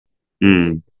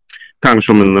Mm.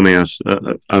 Congresswoman, let me ask.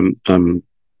 I'm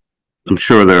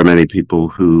sure there are many people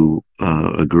who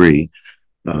agree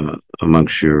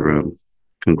amongst your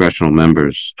congressional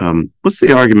members. What's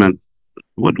the argument?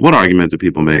 What argument do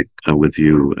people make with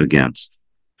you against?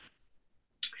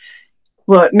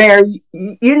 Well, Mayor,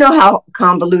 you know how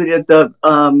convoluted the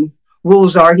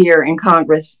rules are here in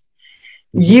Congress.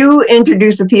 You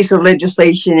introduce a piece of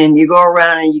legislation and you go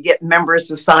around and you get members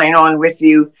to sign on with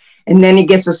you, and then it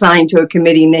gets assigned to a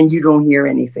committee and then you don't hear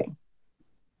anything.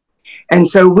 And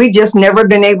so we just never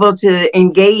been able to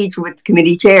engage with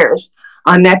committee chairs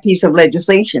on that piece of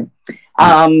legislation.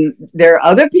 There are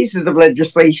other pieces of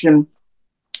legislation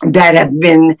that have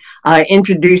been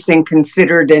introduced and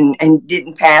considered and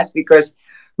didn't pass because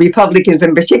Republicans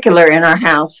in particular in our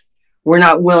House were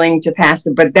not willing to pass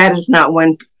it. But that is not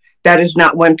one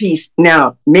piece.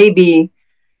 Now, maybe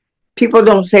people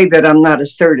don't say that I'm not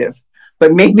assertive,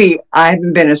 but maybe I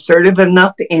haven't been assertive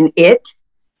enough in it.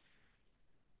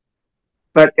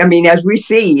 But I mean, as we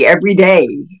see every day,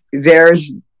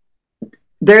 there's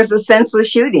a senseless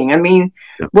shooting. I mean,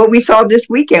 what we saw this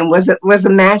weekend was a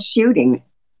mass shooting.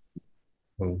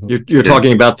 You're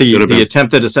talking about the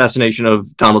attempted assassination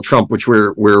of Donald Trump, which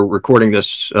we're recording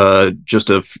this just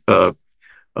less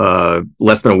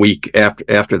than a week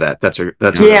after that.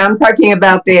 I'm talking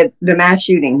about the mass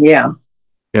shooting. Yeah.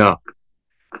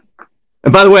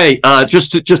 And by the way,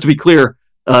 just to be clear,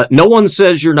 no one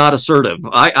says you're not assertive.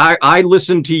 I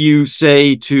listened to you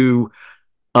say to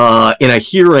in a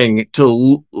hearing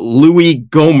to Louis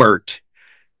Gohmert,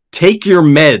 take your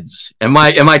meds. Am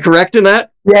I correct in that?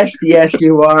 Yes,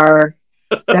 you are.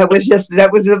 That was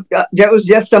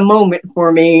just a moment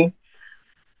for me.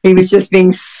 He was just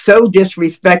being so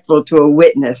disrespectful to a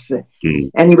witness,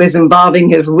 and he was involving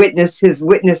his witness's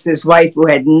wife, who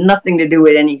had nothing to do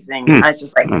with anything. I was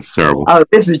just like, that's terrible. Oh,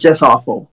 this is just awful.